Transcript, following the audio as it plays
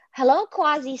Hello,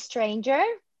 quasi stranger.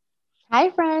 Hi,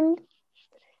 friend.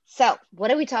 So, what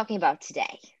are we talking about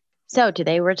today? So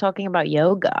today we're talking about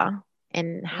yoga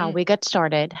and how Mm, we got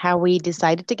started, how we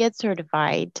decided to get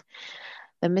certified,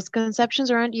 the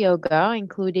misconceptions around yoga,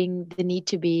 including the need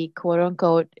to be quote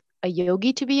unquote a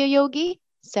yogi to be a yogi.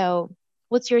 So,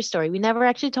 what's your story? We never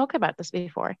actually talked about this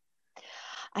before.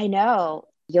 I know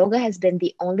yoga has been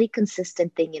the only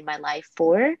consistent thing in my life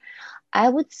for, I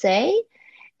would say,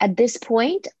 at this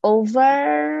point,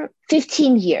 over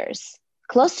 15 years,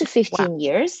 close to Wow. 15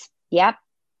 years. Yep.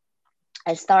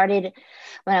 I started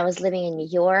when I was living in New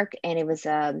York, and it was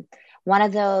one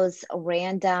of those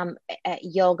random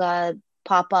yoga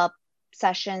pop up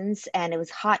sessions, and it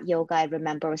was hot yoga. I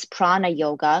remember it was prana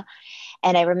yoga.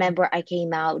 And I remember I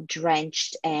came out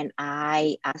drenched and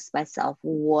I asked myself,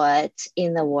 what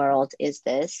in the world is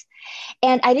this?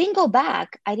 And I didn't go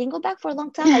back. I didn't go back for a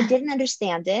long time. I didn't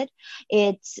understand it.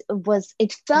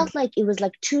 It felt like it was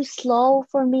like too slow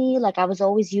for me. Like I was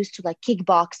always used to like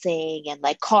kickboxing and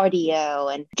like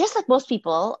cardio. And just like most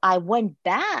people, I went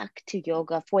back to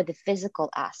yoga for the physical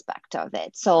aspect of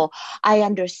it. So I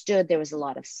understood there was a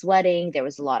lot of sweating, there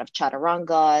was a lot of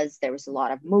chaturangas, there was a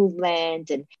lot of movement.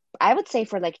 And I would say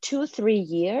for like 2, 3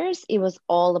 years, it was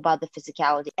all about the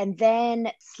physicality. And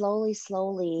then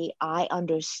slowly, I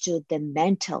understood the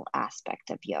mental aspect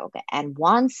of yoga. And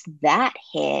once that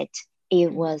hit,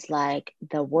 it was like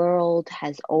the world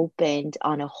has opened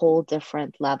on a whole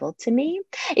different level to me.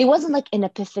 It wasn't like an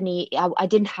epiphany. I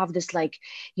didn't have this like,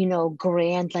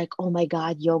 grand, like, oh my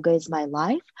God, yoga is my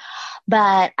life.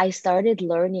 But I started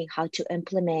learning how to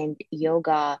implement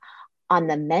yoga on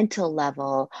the mental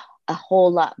level a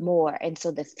whole lot more. And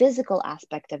so the physical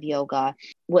aspect of yoga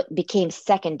what became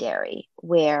secondary,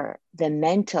 where the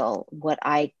mental, what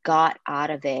I got out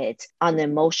of it on the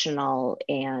emotional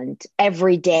and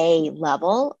everyday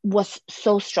level was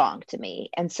so strong to me.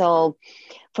 And so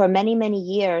for many, many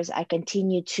years, I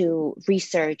continued to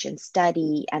research and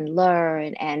study and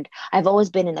learn. And I've always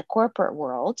been in the corporate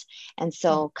world. And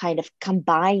so, kind of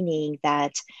combining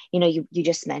that, you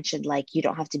just mentioned like you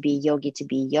don't have to be yogi to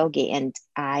be yogi. And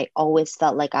I always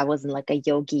felt like I wasn't like a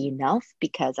yogi enough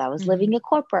because I was living a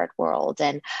corporate world.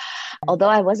 And although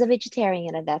I was a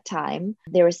vegetarian at that time,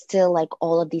 there was still like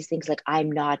all of these things like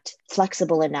I'm not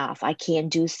flexible enough. I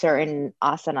can't do certain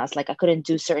asanas, like I couldn't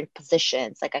do certain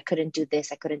positions, like I couldn't do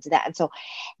this, I couldn't do that. And so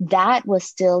that was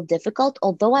still difficult,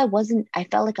 although I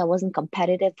felt like I wasn't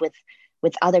competitive with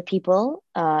other people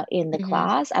in the Mm-hmm.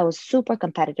 class. I was super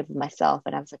competitive with myself,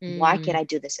 and I was like, why can't I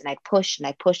do this? And I pushed and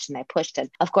I pushed and I pushed. And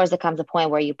of course, there comes a point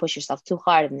where you push yourself too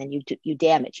hard, and then you do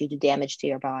damage to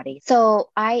your body. So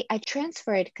I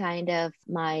transferred kind of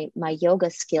my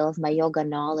yoga skills, my yoga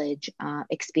knowledge,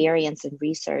 experience, and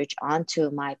research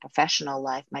onto my professional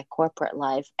life, my corporate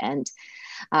life, and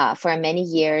for many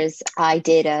years, I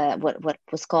did what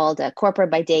was called a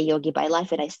corporate by day, yogi by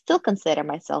life, and I still consider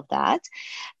myself that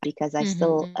because I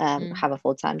still Mm-hmm. have a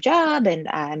full time job and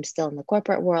I'm still in the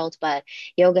corporate world. But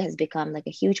yoga has become like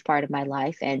a huge part of my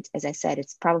life, and as I said,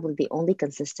 it's probably the only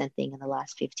consistent thing in the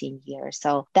last 15 years.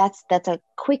 So that's a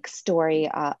quick story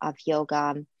of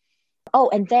yoga. Oh,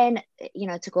 and then,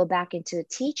 to go back into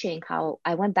teaching, how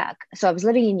I went back. So I was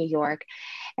living in New York,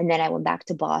 and then I went back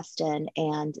to Boston.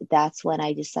 And that's when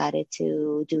I decided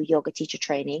to do yoga teacher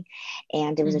training.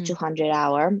 And it was a Mm-hmm. 200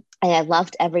 hour. And I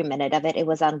loved every minute of it. It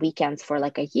was on weekends for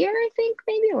like a year, I think,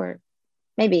 maybe, or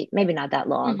maybe not that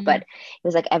long, but Mm-hmm. it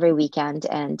was like every weekend.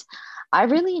 And I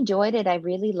really enjoyed it. I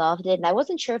really loved it. And I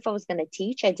wasn't sure if I was going to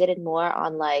teach. I did it more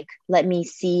on like, let me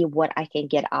see what I can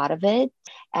get out of it.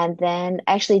 And then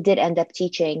I actually did end up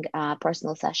teaching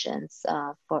personal sessions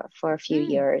for a few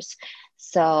years.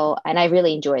 So, and I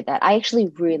really enjoyed that. I actually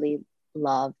really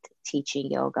loved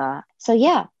teaching yoga. So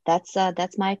yeah, that's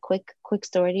my quick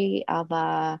story of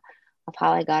how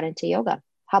I got into yoga.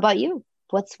 How about you?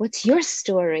 What's your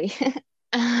story?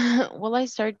 Well, I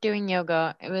started doing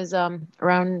yoga. It was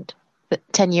around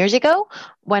 10 years ago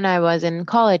when I was in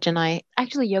college, and I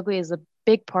actually yoga is a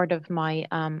big part of my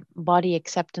body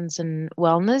acceptance and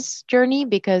wellness journey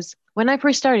because when I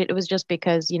first started, it was just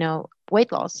because,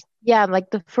 weight loss. Yeah, like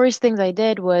the first things I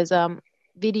did was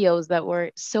videos that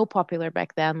were so popular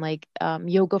back then, like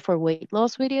yoga for weight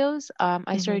loss videos.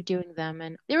 I Hmm. started doing them,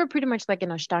 and they were pretty much like an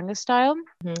Ashtanga style.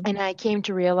 Hmm. And I came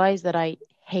to realize that I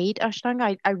hate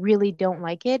Ashtanga. I really don't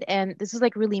like it. And this is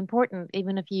like really important.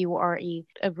 Even if you are a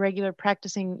regular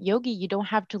practicing yogi, you don't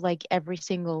have to like every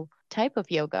single type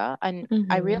of yoga. And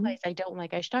I Hmm. realized I don't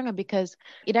like Ashtanga because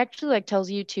it actually like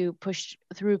tells you to push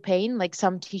through pain, like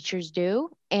some teachers do.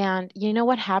 And you know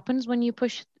what happens when you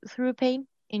push through pain?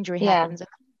 Injury Yeah. happens.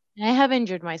 I have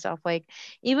injured myself. Like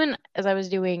even as I was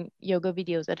doing yoga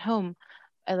videos at home,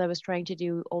 as I was trying to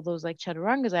do all those like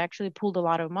chaturangas, I actually pulled a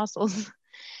lot of muscles.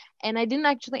 And I didn't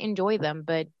actually enjoy them.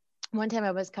 But one time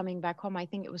I was coming back home, I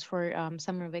think it was for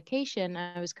summer vacation.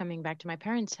 I was coming back to my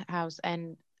parents' house,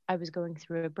 and I was going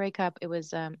through a breakup. It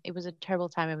was a terrible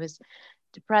time. I was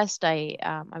depressed. I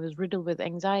was riddled with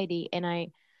anxiety, and I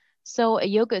saw a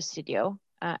yoga studio,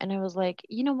 and I was like,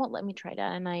 you know what? Let me try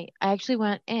that. And I actually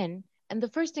went in, and the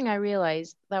first thing I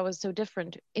realized that was so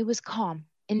different, it was calm.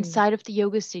 Mm. Inside of the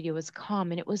yoga studio was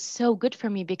calm, and it was so good for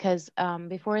me because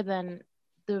before then,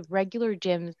 the regular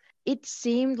gyms, it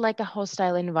seemed like a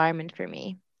hostile environment for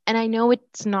me. And I know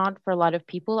it's not for a lot of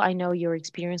people. I know your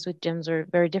experience with gyms are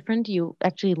very different. You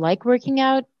actually like working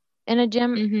out in a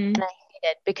gym, Mm-hmm. and I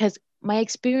hate it because my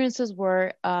experiences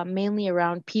were mainly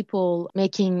around people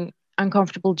making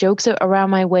uncomfortable jokes around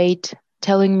my weight,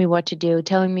 telling me what to do,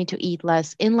 telling me to eat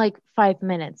less in like 5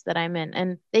 minutes that I'm in.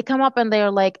 And they come up and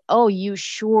they're like, oh, you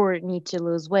sure need to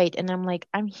lose weight. And I'm like,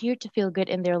 I'm here to feel good.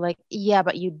 And they're like, yeah,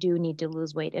 but you do need to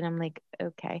lose weight. And I'm like,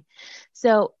 okay.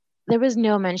 So there was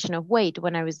no mention of weight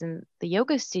when I was in the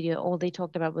yoga studio. All they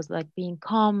talked about was like being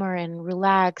calmer and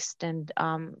relaxed and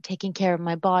taking care of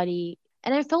my body.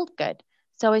 And I felt good.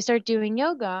 So I started doing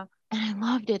yoga and I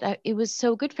loved it. It was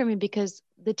so good for me because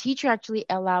the teacher actually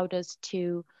allowed us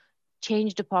to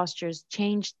change the postures,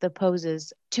 change the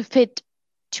poses to fit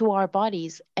to our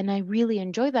bodies. And I really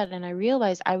enjoyed that. And I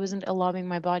realized I wasn't allowing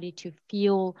my body to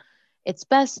feel its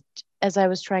best as I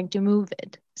was trying to move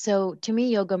it. So to me,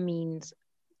 yoga means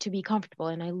to be comfortable.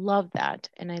 And I loved that.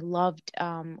 And I loved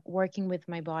working with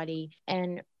my body.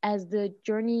 And as the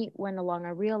journey went along, I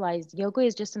realized yoga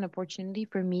is just an opportunity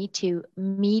for me to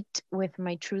meet with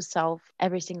my true self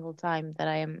every single time that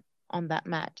I am on that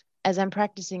mat. As I'm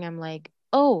practicing, I'm like,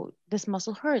 oh, this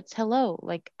muscle hurts. Hello.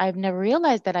 Like, I've never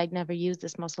realized that I'd never used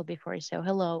this muscle before. So,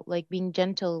 hello, like being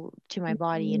gentle to my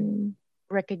body and Mm.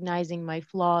 recognizing my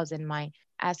flaws and my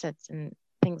assets and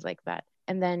things like that.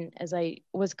 And then, as I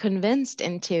was convinced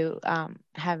into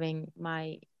having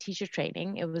my teacher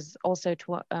training, it was also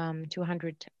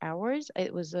 200 hours.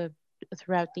 It was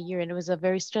throughout the year, and it was a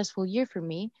very stressful year for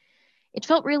me. It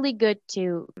felt really good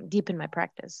to deepen my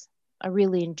practice. I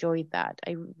really enjoyed that.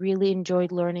 I really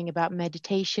enjoyed learning about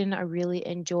meditation. I really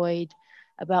enjoyed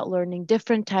about learning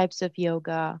different types of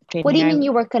yoga What do training. you I mean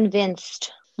you were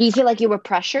convinced? Do you feel like you were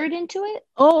pressured into it?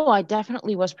 Oh, I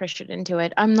definitely was pressured into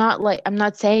it. I'm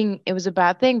not saying it was a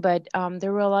bad thing, but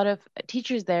there were a lot of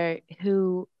teachers there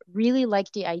who really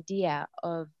liked the idea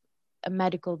of a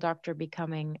medical doctor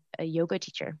becoming a yoga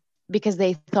teacher because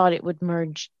they thought it would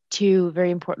merge two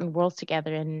very important worlds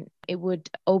together and it would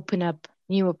open up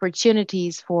new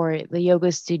opportunities for the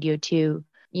yoga studio to,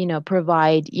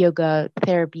 provide yoga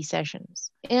therapy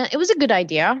sessions. And it was a good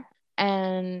idea.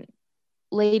 And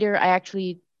later, I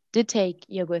actually did take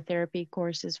yoga therapy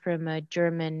courses from a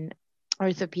German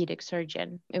orthopedic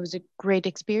surgeon. It was a great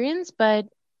experience, but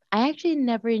I actually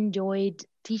never enjoyed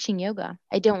teaching yoga.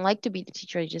 I don't like to be the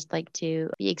teacher, I just like to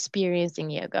be experiencing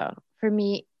yoga. For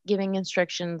me, giving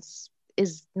instructions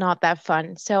is not that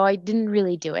fun, so I didn't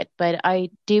really do it, but I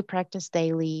do practice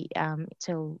daily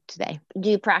till today. Do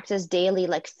you practice daily,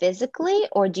 like physically,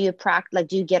 or do you practice, like,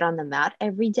 do you get on the mat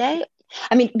every day?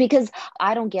 I mean, because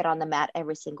I don't get on the mat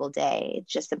every single day.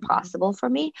 It's just Mhm. impossible for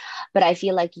me. But I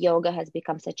feel like yoga has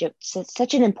become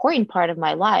such an important part of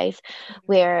my life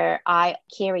where I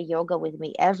carry yoga with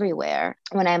me everywhere.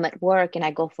 When I'm at work and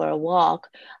I go for a walk,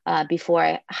 before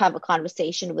I have a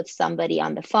conversation with somebody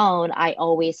on the phone, I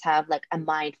always have like a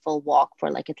mindful walk for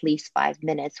like at least 5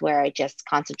 minutes where I just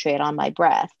concentrate on my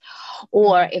breath.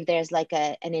 Or Mhm. if there's like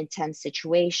an intense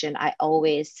situation, I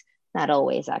always, not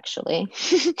always actually,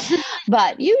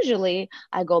 but usually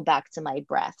I go back to my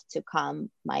breath to calm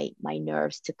my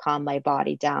nerves, to calm my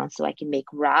body down so I can make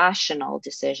rational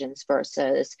decisions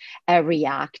versus a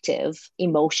reactive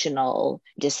emotional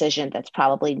decision that's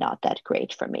probably not that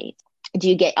great for me. Do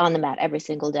you get on the mat every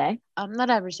single day? Not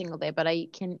every single day, but I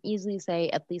can easily say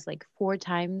at least like 4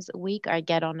 times a week I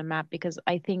get on a map because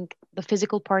I think the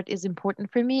physical part is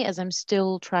important for me as I'm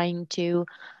still trying to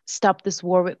stop this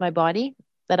war with my body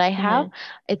that I have. Mm-hmm.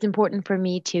 It's important for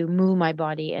me to move my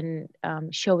body and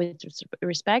show it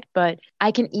respect, but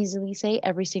I can easily say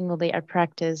every single day I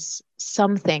practice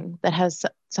something that has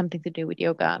something to do with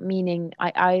yoga, meaning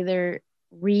I either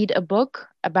read a book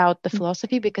about the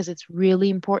philosophy because it's really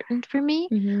important for me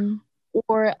Mm-hmm.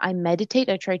 or I meditate.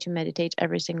 I try to meditate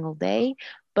every single day.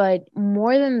 But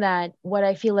more than that, what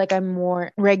I feel like I'm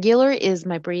more regular is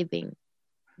my breathing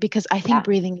because I think Yeah.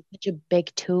 breathing is such a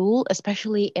big tool,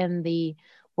 especially in the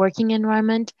working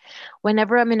environment.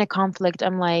 Whenever I'm in a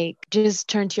conflict, I'm like, just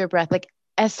turn to your breath. Like,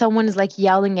 as someone is like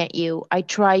yelling at you, I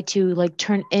try to like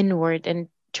turn inward and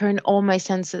turn all my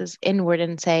senses inward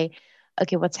and say,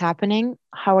 okay, what's happening?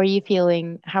 How are you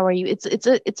feeling? How are you?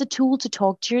 It's a tool to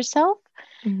talk to yourself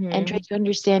and try Hmm. to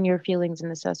understand your feelings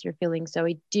and assess your feelings. So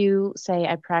I do say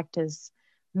I practice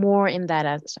more in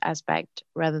that aspect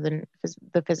rather than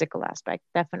the physical aspect,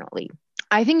 definitely.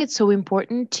 I think it's so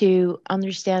important to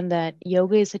understand that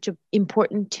yoga is such an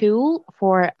important tool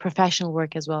for professional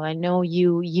work as well. I know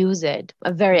you use it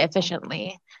very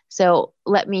efficiently. So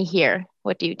let me hear.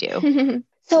 What do you do?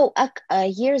 So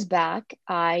years back,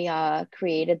 I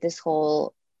created this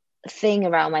whole thing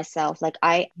around myself. Like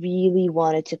I really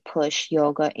wanted to push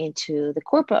yoga into the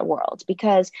corporate world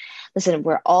because, listen,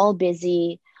 we're all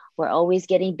busy. We're always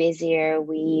getting busier.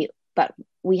 But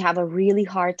we have a really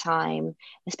hard time,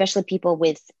 especially people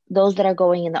with those that are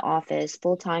going in the office,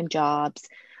 full-time jobs.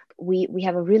 We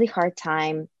have a really hard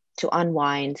time to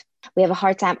unwind. We have a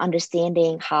hard time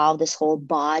understanding how this whole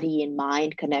body and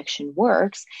mind connection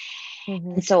works.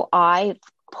 Mm-hmm. And so I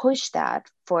pushed that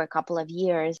for a couple of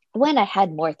years when I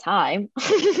had more time.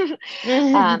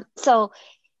 So,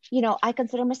 I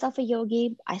consider myself a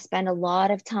yogi. I spend a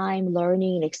lot of time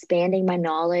learning and expanding my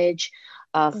knowledge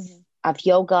of, Mm-hmm. of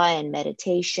yoga and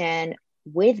meditation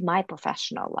with my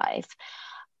professional life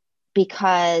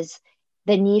because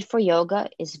the need for yoga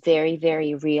is very,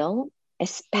 very real,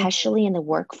 Mm-hmm. especially in the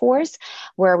workforce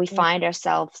where we find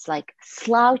ourselves like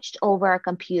slouched over our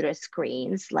computer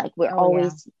screens. Like we're Oh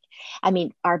yeah. always, I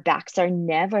mean, our backs are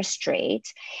never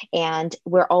straight and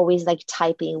we're always like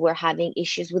typing. We're having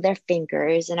issues with our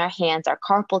fingers and our hands. Our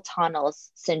carpal tunnel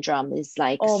syndrome is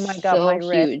like Oh my God, my so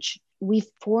wrist. huge. We've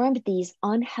formed these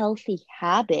unhealthy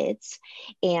habits,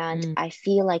 and Mm, I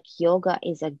feel like yoga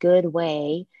is a good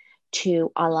way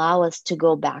to allow us to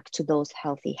go back to those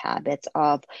healthy habits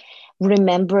of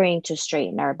remembering to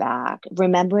straighten our back,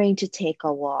 remembering to take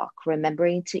a walk,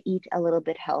 remembering to eat a little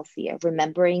bit healthier,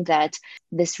 remembering that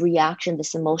this reaction,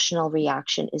 this emotional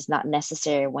reaction, is not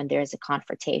necessary when there's a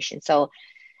confrontation. So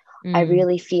I mm,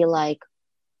 really feel like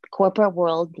corporate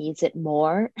world needs it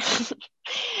more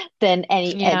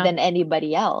yeah. than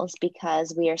anybody else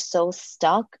because we are so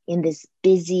stuck in this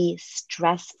busy,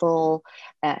 stressful,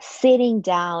 sitting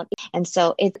down. And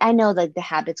so I know that the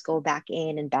habits go back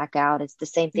in and back out. It's the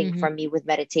same thing Mm-hmm. for me with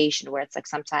meditation, where it's like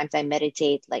sometimes I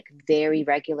meditate like very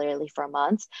regularly for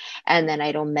months and then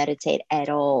I don't meditate at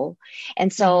all.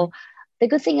 And Mm-hmm. so the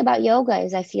good thing about yoga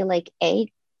is I feel like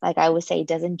like I would say, it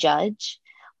doesn't judge.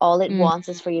 All it wants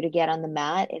is for you to get on the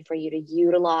mat and for you to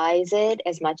utilize it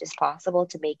as much as possible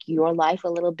to make your life a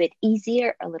little bit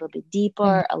easier, a little bit Mm-hmm.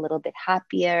 deeper, a little bit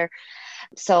happier.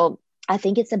 So I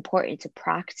think it's important to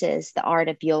practice the art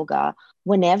of yoga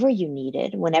whenever you need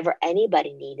it, whenever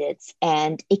anybody needs it.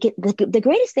 And the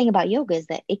greatest thing about yoga is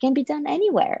that it can be done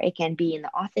anywhere. It can be in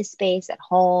the office space, at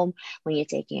home, when you're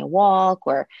taking a walk,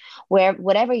 or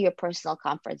whatever your personal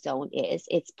comfort zone is,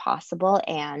 it's possible.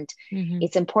 And Mm-hmm.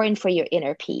 it's important for your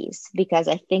inner peace because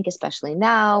I think especially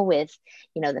now with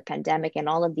the pandemic and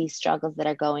all of these struggles that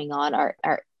are going on, our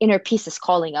inner peace is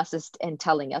calling us and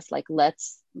telling us like,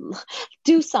 let's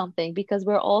do something because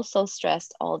we're all so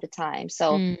stressed all the time.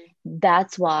 So Mm.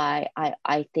 that's why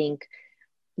I think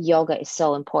yoga is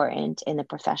so important in the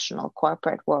professional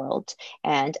corporate world.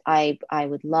 And I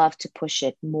would love to push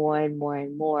it more and more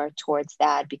and more towards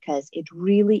that because it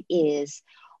really is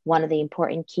one of the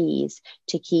important keys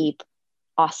to keep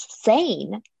us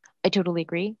sane. I totally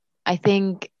agree. I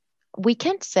think we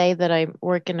can't say that I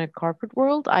work in a corporate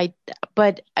world.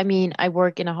 But I mean, I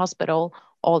work in a hospital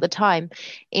all the time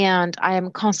and I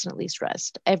am constantly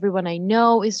stressed. Everyone I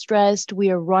know is stressed. We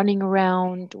are running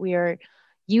around. We are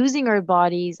using our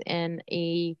bodies in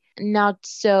a not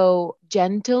so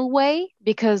gentle way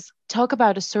because talk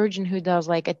about a surgeon who does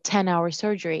like a 10-hour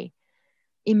surgery.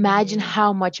 Imagine Mm-hmm.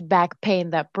 how much back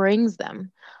pain that brings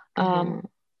them. Mm-hmm. Um,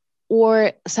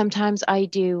 or sometimes I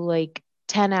do like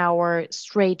 10-hour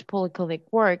straight polyclinic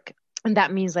work. And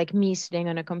that means like me sitting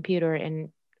on a computer and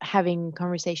having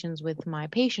conversations with my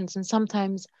patients. And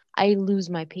sometimes I lose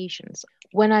my patience.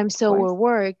 When I'm Of so course.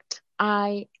 overworked,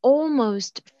 I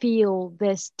almost feel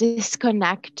this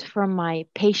disconnect from my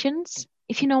patients,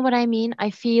 if you know what I mean. I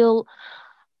feel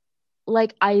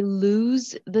like I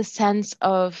lose the sense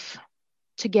of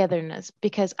togetherness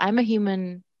because I'm a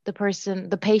human,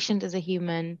 the patient is a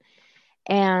human,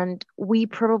 and we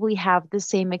probably have the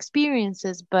same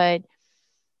experiences, but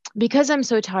because I'm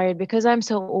so tired, because I'm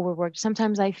so overworked,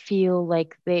 sometimes I feel like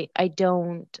I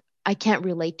can't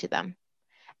relate to them.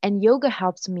 And yoga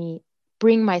helps me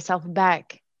bring myself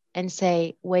back and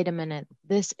say, wait a minute,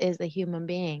 this is a human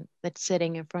being that's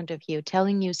sitting in front of you,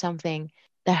 telling you something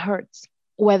that hurts,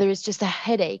 whether it's just a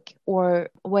headache or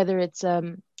whether it's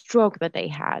a stroke that they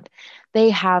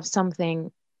have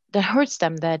something that hurts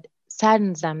them, that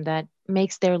saddens them, that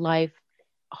makes their life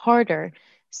harder.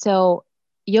 So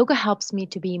yoga helps me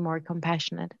to be more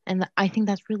compassionate. And I think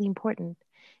that's really important.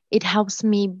 It helps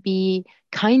me be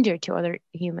kinder to other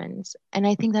humans. And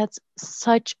I think that's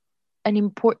such an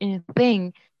important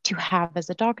thing to have as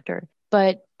a doctor.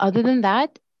 But other than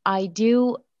that, I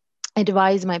do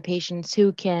advise my patients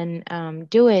who can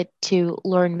do it to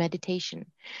learn meditation,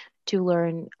 to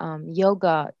learn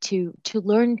yoga, to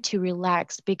learn to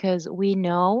relax, because we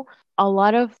know a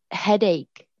lot of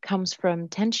headache comes from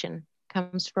tension,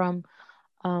 comes from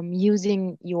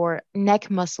using your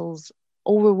neck muscles,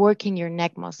 overworking your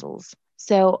neck muscles.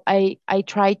 So I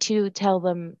try to tell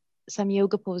them some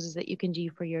yoga poses that you can do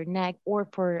for your neck or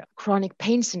for chronic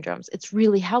pain syndromes. It's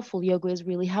really helpful. Yoga is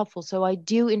really helpful. So I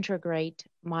do integrate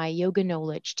my yoga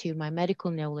knowledge to my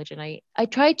medical knowledge, and I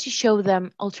try to show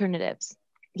them alternatives.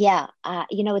 Yeah,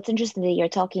 it's interesting that you're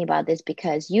talking about this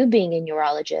because you being a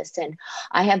neurologist, and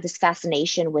I have this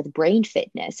fascination with brain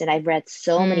fitness, and I've read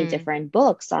so many Mm, different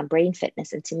books on brain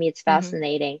fitness, and to me, it's hmm.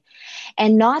 fascinating.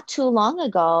 And not too long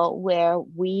ago, where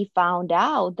we found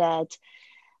out that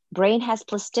brain has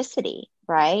plasticity,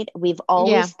 right? We've Yeah.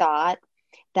 always thought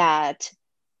that,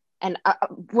 and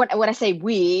when I say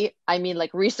we, I mean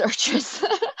like researchers,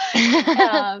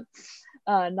 um,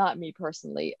 not me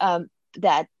personally,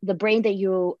 that the brain that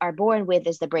you are born with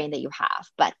is the brain that you have.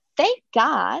 But thank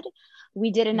God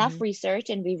we did enough Hmm. research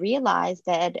and we realized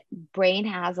that brain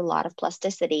has a lot of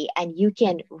plasticity and you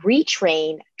can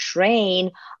retrain,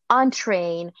 train,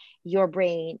 untrain your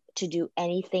brain to do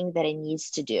anything that it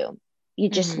needs to do. You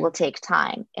just will Hmm. take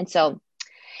time. And so,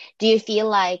 do you feel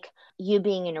like you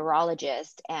being a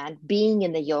neurologist and being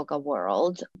in the yoga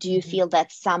world, do you Hmm. feel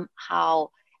that somehow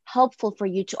helpful for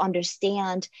you to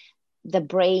understand the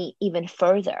brain even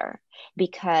further?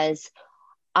 Because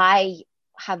I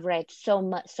have read so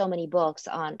many books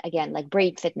on, again, like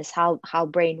brain fitness, how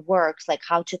brain works, like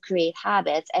how to create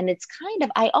habits, and it's kind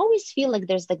of, I always feel like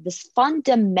there's like this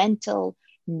fundamental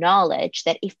knowledge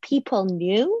that if people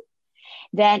knew,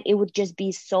 then it would just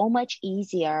be so much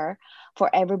easier for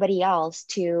everybody else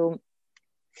to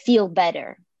feel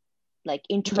better, like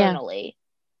Yeah. internally.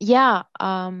 Yeah,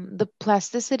 the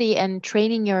plasticity and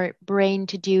training your brain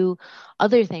to do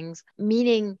other things,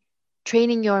 meaning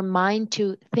training your mind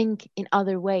to think in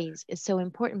other ways, is so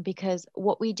important, because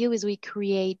what we do is we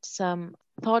create some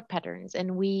thought patterns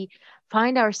and we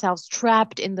find ourselves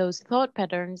trapped in those thought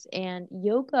patterns. And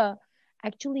yoga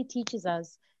actually teaches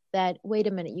us that, wait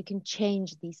a minute, you can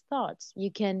change these thoughts.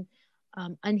 You can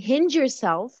unhinge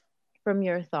yourself from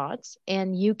your thoughts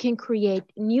and you can create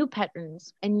new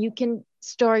patterns and you can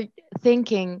start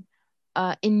thinking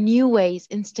in new ways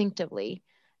instinctively.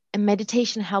 And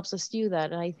meditation helps us do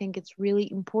that. And I think it's really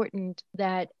important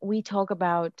that we talk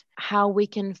about how we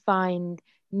can find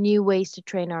new ways to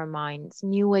train our minds,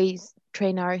 new ways to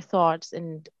train our thoughts.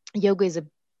 And yoga is a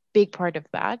big part of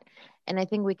that. And I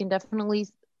think we can definitely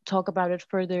talk about it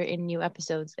further in new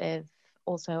episodes if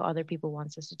also other people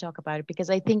wants us to talk about it, because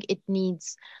I think it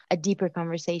needs a deeper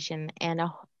conversation and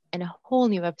a whole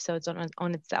new episodes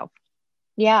on itself.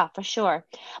 Yeah, for sure.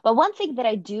 But one thing that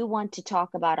I do want to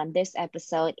talk about on this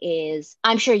episode is,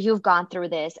 I'm sure you've gone through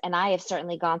this, and I have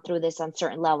certainly gone through this on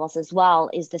certain levels as well,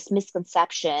 is this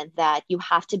misconception that you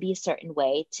have to be a certain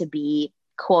way to be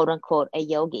quote unquote a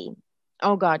yogi.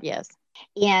 Oh God, yes.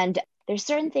 And there's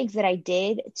certain things that I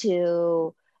did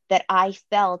to that I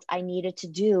felt I needed to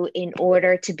do in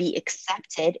order to be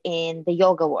accepted in the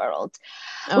yoga world,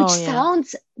 Oh yeah.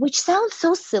 which sounds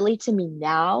so silly to me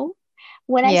now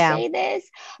when I Yeah. say this,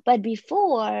 but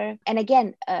before, and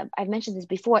again, I've mentioned this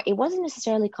before, it wasn't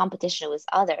necessarily competition with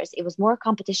others. It was more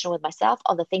competition with myself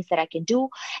on the things that I can do.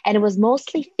 And it was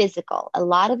mostly physical. A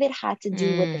lot of it had to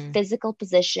do with the Mm. physical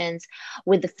positions,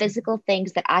 with the physical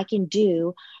things that I can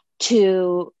do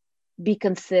to be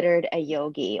considered a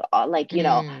yogi, like,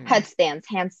 Mm. headstands,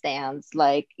 handstands,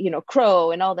 like,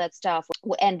 crow and all that stuff.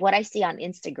 And what I see on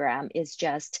Instagram is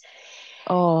just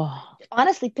Oh.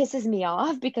 honestly pisses me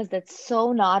off because that's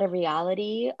so not a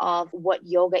reality of what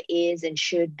yoga is and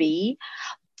should be.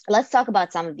 Let's talk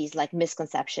about some of these like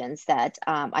misconceptions that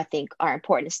I think are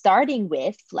important, starting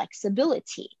with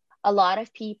flexibility. A lot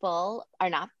of people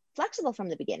are not flexible from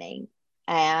the beginning.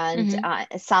 And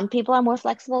Hmm. some people are more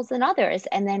flexible than others.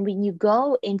 And then when you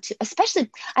go into, especially,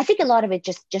 I think a lot of it,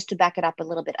 just to back it up a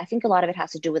little bit, I think a lot of it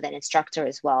has to do with an instructor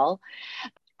as well.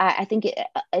 I think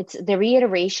it's the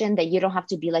reiteration that you don't have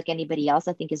to be like anybody else,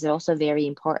 I think is also very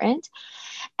important.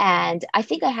 And I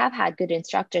think I have had good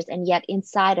instructors, and yet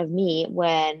inside of me,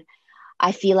 when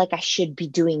I feel like I should be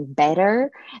doing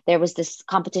better, there was this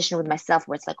competition with myself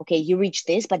where it's like, okay, you reach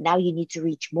this, but now you need to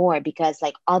reach more because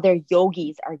like other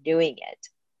yogis are doing it,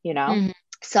 you know? Hmm.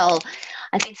 So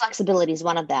I think flexibility is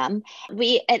one of them.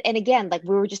 And again, like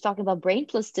we were just talking about brain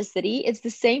plasticity, it's the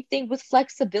same thing with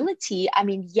flexibility. I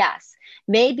mean, yes,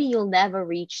 maybe you'll never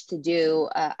reach to do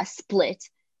a split,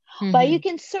 but you Hmm.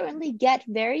 can certainly get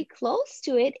very close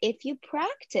to it if you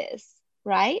practice,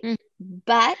 right?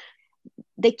 But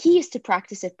the key is to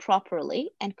practice it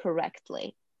properly and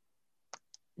correctly.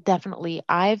 Definitely.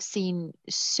 I've seen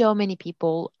so many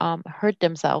people hurt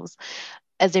themselves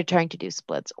as they're trying to do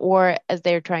splits or as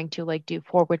they're trying to like do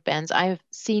forward bends. I've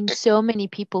seen so many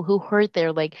people who hurt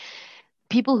their like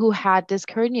people who had disc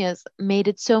hernias made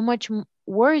it so much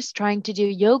worse trying to do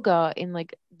yoga and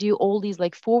like do all these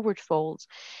like forward folds.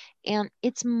 And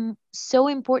it's so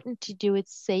important to do it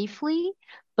safely.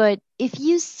 But if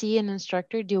you see an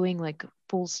instructor doing like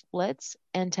full splits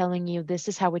and telling you this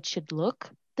is how it should look,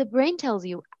 the brain tells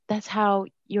you that's how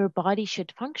your body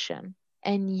should function.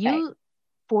 And Right, you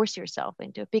force yourself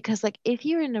into it because like if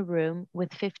you're in a room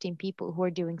with 15 people who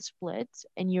are doing splits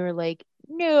and you're like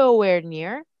nowhere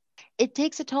near, it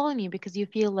takes a toll on you because you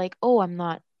feel like, oh, I'm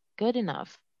not good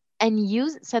enough. And you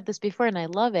said this before, and I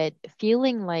love it.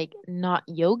 Feeling like not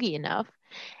yogi enough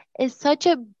is such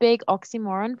a big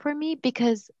oxymoron for me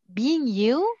because being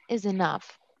you is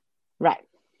enough. right.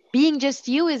 Being just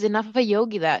you is enough of a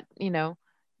yogi that,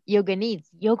 yoga needs.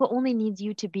 Yoga only needs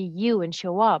you to be you and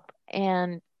show up.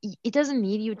 And it doesn't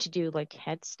need you to do like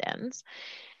headstands.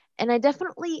 And I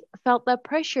definitely felt that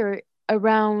pressure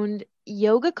around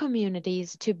yoga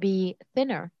communities to be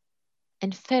thinner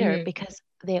and fitter Mm, because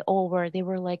they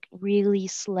were like really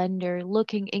slender,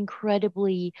 looking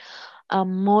incredibly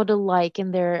model-like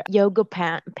in their yoga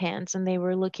pants, and they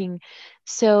were looking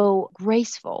so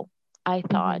graceful, I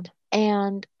mm-hmm, thought.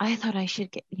 And I thought I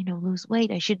should get, lose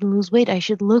weight. I should lose weight. I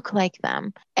should look like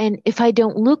them. And if I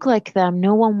don't look like them,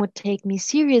 no one would take me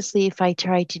seriously if I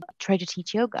try to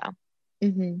teach yoga.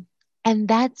 mm-hmm, And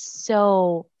that's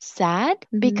so sad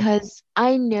mm-hmm. because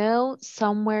I know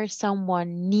somewhere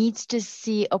someone needs to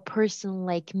see a person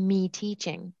like me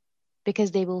teaching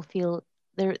because they will feel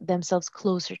themselves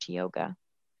closer to yoga.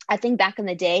 I think back in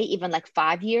the day, even like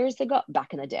 5 years ago,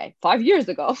 back in the day, 5 years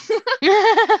ago,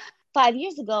 5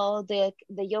 years ago, the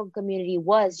yoga community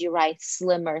was, you're right,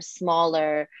 slimmer,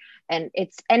 smaller, and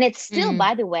it's still, Mm.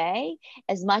 by the way,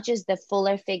 as much as the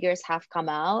fuller figures have come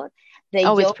out, the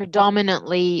Oh, it's yoga,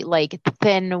 predominantly like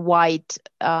thin white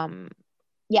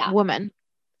yeah, woman,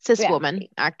 cis yeah, woman,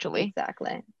 actually.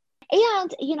 exactly.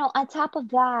 And, on top of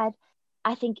that,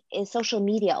 I think social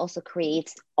media also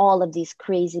creates all of these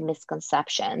crazy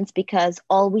misconceptions because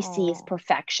all we see is Oh.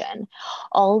 perfection.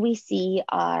 All we see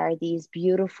are these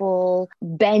beautiful,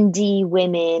 bendy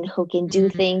women who can do Mm.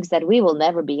 things that we will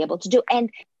never be able to do. And,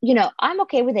 I'm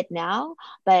okay with it now,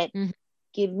 but Mm.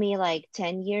 give me like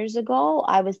 10 years ago,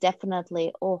 I was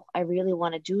definitely, oh, I really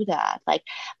want to do that. Like,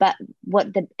 but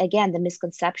again, the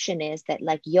misconception is that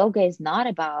like yoga is not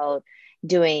about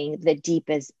doing the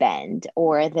deepest bend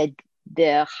or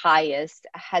the highest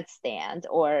headstand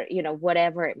or,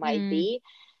 whatever it might Mm. be.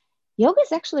 Yoga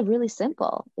is actually really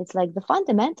simple. It's like the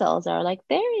fundamentals are like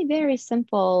very, very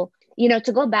simple.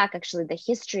 To go back, actually, the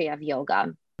history of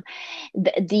yoga,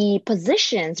 the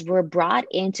positions were brought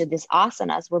into these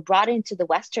asanas were brought into the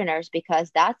Westerners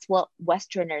because that's what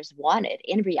Westerners wanted.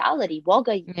 In reality,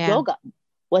 Yeah. yoga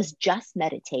was just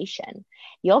meditation.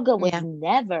 Yoga was Yeah.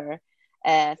 never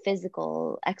a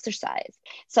physical exercise.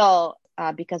 So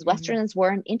because Hmm. Westerners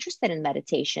weren't interested in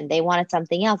meditation, they wanted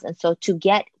something else. And so to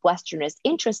get Westerners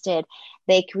interested,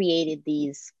 they created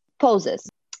these poses.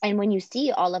 And when you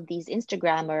see all of these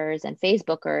Instagrammers and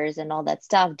Facebookers and all that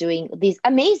stuff doing these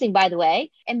amazing, by the way,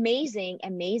 amazing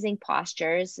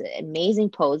postures, amazing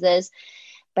poses,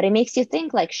 but it makes you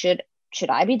think like, should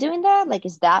I be doing that? Like,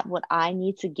 is that what I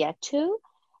need to get to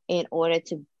in order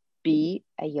to be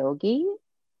a yogi?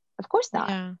 Of course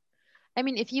not. Yeah. I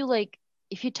mean, if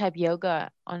you type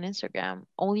yoga on Instagram,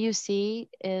 all you see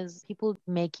is people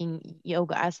making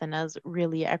yoga asanas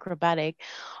really acrobatic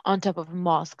on top of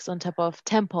mosques, on top of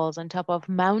temples, on top of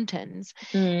mountains.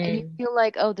 And you Mm, feel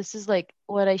like, oh, this is like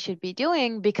what I should be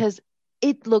doing because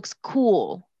it looks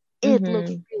cool. It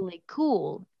looks mm-hmm, really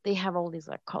cool. They have all these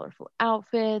like colorful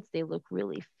outfits. They look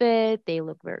really fit. They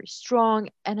look very strong.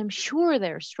 And I'm sure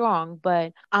they're strong,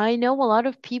 but I know a lot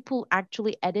of people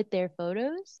actually edit their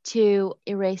photos to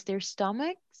erase their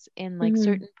stomachs legs in like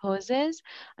Hmm. certain poses.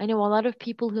 I know a lot of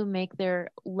people who make their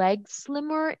legs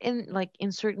slimmer in like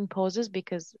in certain poses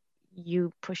because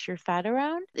you push your fat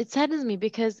around. It saddens me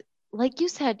because, like you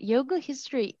said, yoga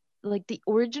history, like the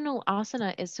original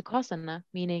asana is Sukhasana,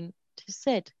 meaning to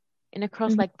sit in a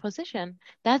Hmm. cross-legged position.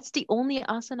 That's the only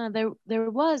asana there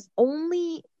was.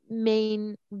 Only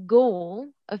main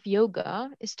goal of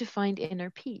yoga is to find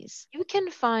inner peace. You can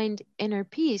find inner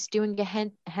peace doing a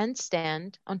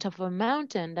handstand on top of a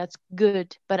mountain. That's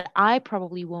good, but I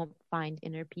probably won't find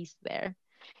inner peace there.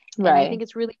 And I Right. think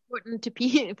it's really important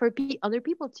to for other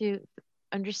people to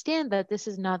understand that this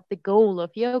is not the goal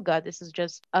of yoga. This is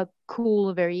just a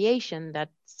cool variation that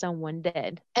someone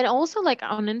did. And also, like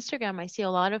on Instagram, I see a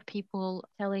lot of people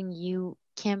telling you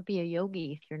can't be a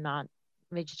yogi if you're not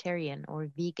vegetarian or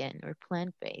vegan or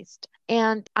plant-based.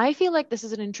 And I feel like this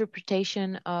is an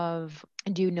interpretation of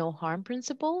do no harm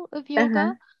principle of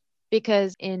yoga, Uh-huh.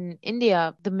 because in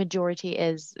India, the majority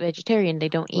is vegetarian. They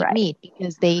don't eat Right. meat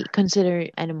because they consider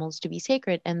animals to be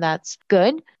sacred, and that's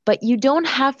good. But you don't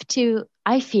have to,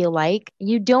 I feel like,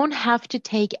 you don't have to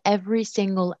take every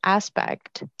single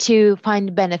aspect to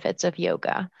find benefits of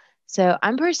yoga. So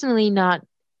I'm personally not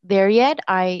there yet.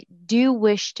 I do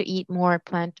wish to eat more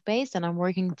plant-based and I'm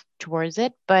working towards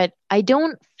it, but I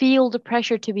don't feel the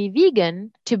pressure to be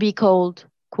vegan to be called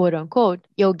quote unquote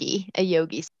yogi, a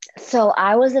yogi. So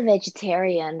I was a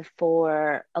vegetarian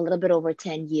for a little bit over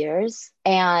 10 years,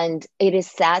 and it is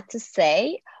sad to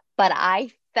say, but I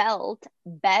felt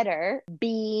better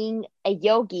being a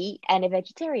yogi and a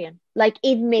vegetarian. Like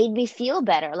it made me feel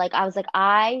better. Like I was like,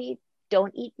 I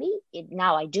don't eat meat.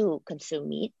 Now I do consume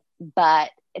meat,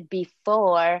 but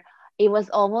before it was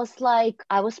almost like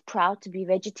I was proud to be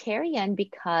vegetarian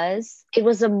because it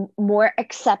was a more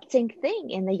accepting thing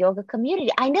in the yoga community.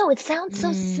 I know it sounds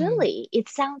so Mm, silly. It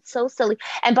sounds so silly.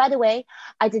 And by the way,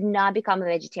 I did not become a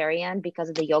vegetarian because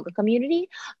of the yoga community.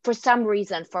 For some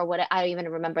reason, for what I even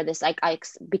remember this, like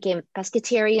became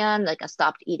pescatarian, like I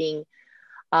stopped eating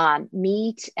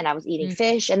meat and I was eating mm,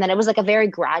 fish. And then it was like a very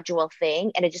gradual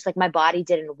thing. And it just like my body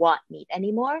didn't want meat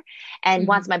anymore. And mhm,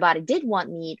 once my body did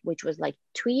want meat, which was like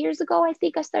 2 years ago, I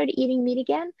think I started eating meat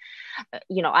again.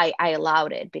 I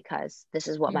allowed it because this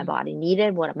is what my mhm, body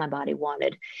needed, what my body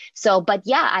wanted. So, but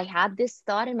yeah, I had this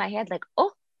thought in my head like,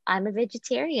 oh, I'm a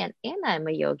vegetarian and I'm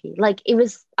a yogi. Like it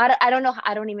was, I don't know,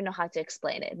 I don't even know how to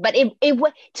explain it, but it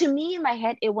went to me in my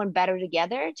head, it went better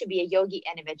together to be a yogi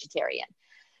and a vegetarian.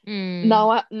 mm,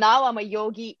 Now I'm a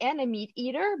yogi and a meat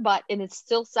eater, and it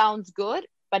still sounds good,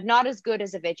 but not as good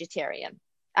as a vegetarian.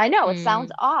 I know it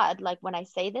sounds mm. odd, like when I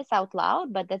say this out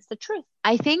loud, but that's the truth.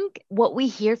 I think what we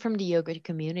hear from the yoga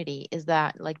community is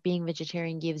that like being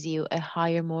vegetarian gives you a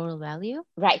higher moral value.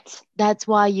 Right. That's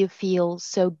why you feel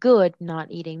so good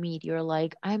not eating meat. You're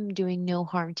like, I'm doing no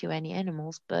harm to any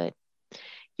animals, but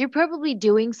you're probably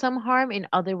doing some harm in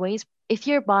other ways. If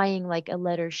you're buying like a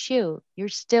leather shoe, you're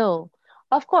still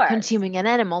Of course. consuming an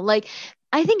animal. Like,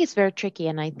 I think it's very tricky,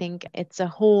 and I think it's a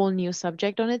whole new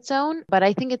subject on its own. But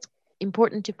I think it's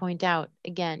important to point out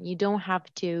again, you don't have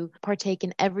to partake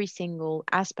in every single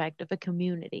aspect of a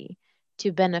community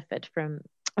to benefit from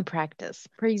a practice.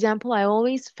 For example, I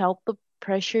always felt the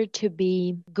pressure to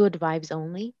be good vibes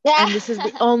only. Yeah. And this is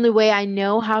the only way I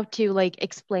know how to like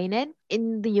explain it.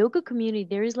 In the yoga community,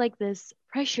 there is like this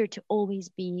pressure to always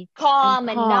be Calm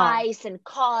and calm nice and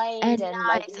kind and and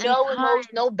like nice and kind.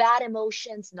 no bad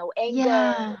emotions, no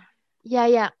anger. Yeah. Yeah,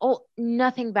 yeah. Oh,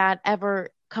 nothing bad ever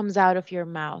comes out of your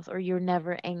mouth, or you're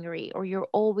never angry, or you're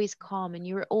always calm and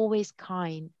you're always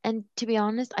kind. And to be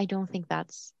honest, I don't think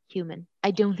that's human.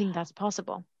 I don't think that's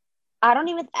possible. I don't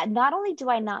even, not only do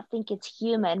I not think it's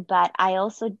human, but I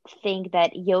also think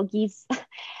that yogis,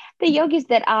 the yogis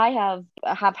that I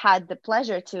have had the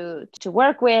pleasure to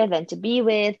work with and to be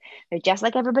with, they're just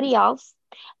like everybody else.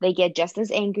 They get just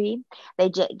as angry,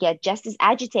 get just as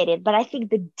agitated, but I think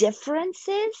the difference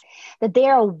is that they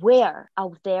are aware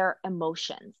of their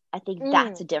emotions. I think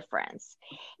that's a Mm, difference,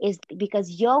 is because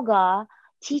yoga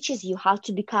teaches you how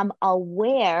to become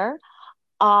aware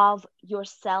of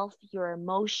yourself, your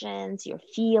emotions, your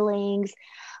feelings,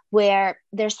 where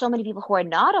there's so many people who are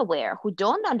not aware, who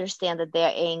don't understand that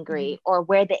they're mhm. angry or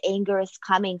where the anger is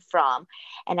coming from.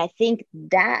 And I think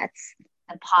that's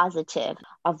the positive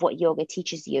of what yoga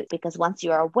teaches you, because once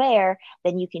you're aware,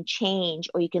 then you can change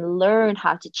or you can learn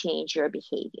how to change your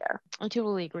behavior. I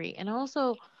totally agree. And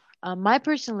also, my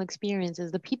personal experience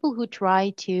is the people who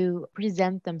try to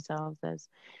present themselves as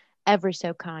ever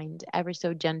so kind, ever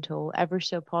so gentle, ever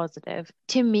so positive,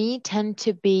 to me tend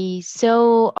to be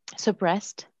so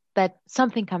suppressed that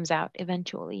something comes out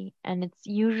eventually. And it's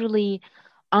usually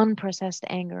unprocessed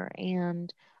anger.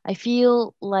 And I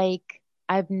feel like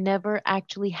I've never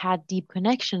actually had deep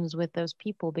connections with those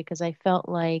people because I felt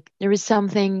like there was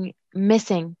something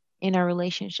missing in our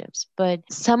relationships. But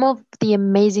some of the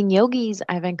amazing yogis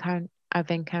I've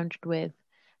encountered with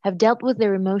have dealt with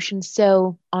their emotions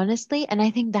so honestly, and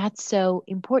I think that's so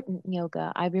important in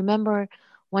yoga. I remember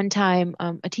one time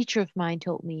a teacher of mine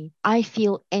told me, "I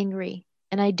feel angry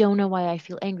and I don't know why I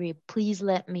feel angry. Please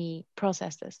let me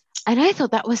process this." And I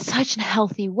thought that was such a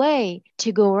healthy way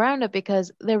to go around it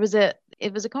because it was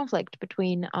a conflict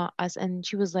between us, and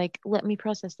she was like, "Let me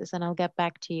process this and I'll get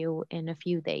back to you in a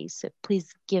few days. So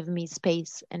please give me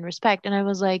space and respect." And I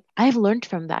was like, I've learned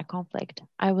from that conflict.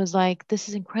 I was like, this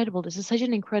is incredible. This is such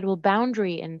an incredible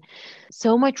boundary and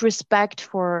so much respect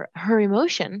for her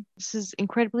emotion. This is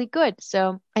incredibly good.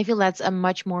 So I feel that's a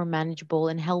much more manageable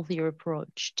and healthier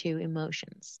approach to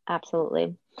emotions.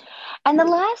 Absolutely. And the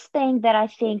last thing that I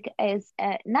think is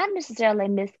not necessarily a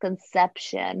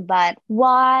misconception, but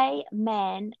why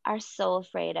men are so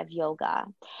afraid of yoga.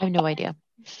 I have no idea.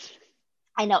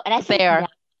 I know, and I But they think now, are.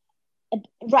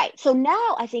 right. So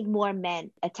now I think more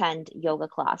men attend yoga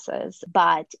classes,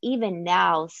 but even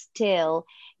now, still,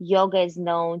 yoga is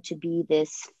known to be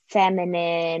this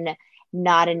feminine,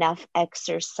 not enough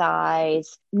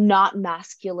exercise, not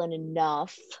masculine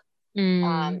enough.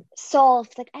 Mm,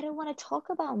 Soft, like I don't want to talk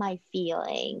about my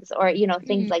feelings or,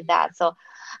 things like mm, that. So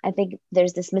I think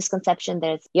there's this misconception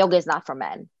that yoga is not for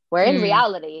men, where in mm.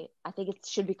 reality, I think it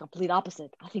should be complete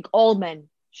opposite. I think all men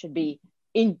should be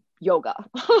in yoga,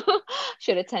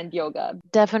 should attend yoga.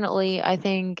 Definitely, I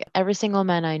think every single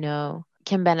man I know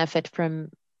can benefit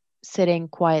from sitting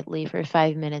quietly for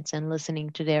 5 minutes and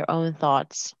listening to their own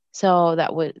thoughts so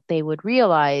that they would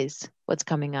realize what's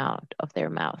coming out of their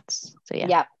mouths. So yeah.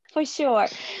 Yeah, for sure.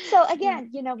 So Yeah.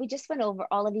 again, we just went over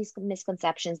all of these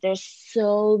misconceptions. There's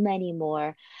so many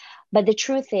more, but the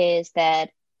truth is that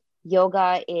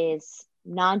yoga is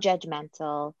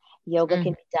non-judgmental. Yoga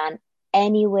can Mm, be done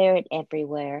anywhere and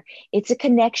everywhere. It's a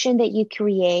connection that you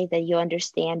create, that you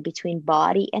understand between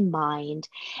body and mind,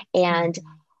 and mhm,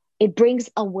 it brings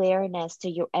awareness to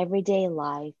your everyday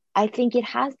life. I think it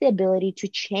has the ability to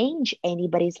change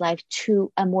anybody's life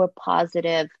to a more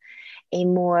positive, a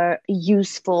more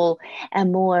useful,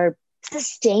 and more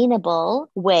sustainable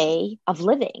way of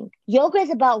living. Yoga is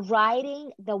about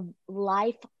riding the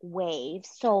life wave.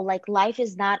 So, like, life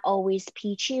is not always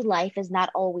peachy, life is not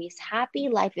always happy,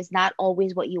 life is not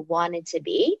always what you want it to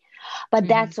be, but mhm,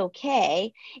 that's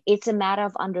okay. It's a matter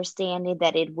of understanding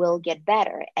that it will get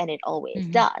better, and it always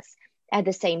mhm, does. At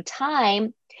the same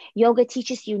time, yoga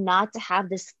teaches you not to have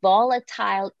this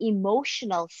volatile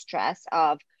emotional stress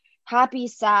of happy,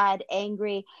 sad,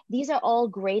 angry. These are all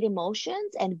great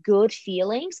emotions and good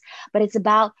feelings, but it's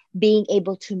about being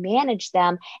able to manage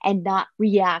them and not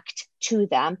react to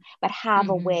them, but have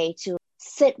a mhm. way to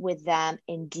sit with them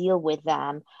and deal with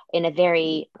them in a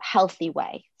very healthy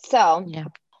way. So, Yeah.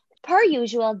 per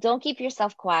usual, don't keep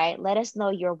yourself quiet. Let us know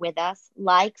you're with us.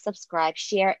 Like, subscribe,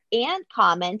 share, and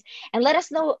comment. And let us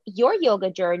know your yoga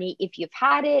journey if you've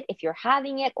had it, if you're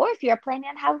having it, or if you're planning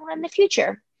on having one in the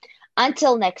future.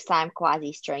 Until next time,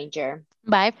 quasi stranger.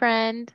 Bye, friend.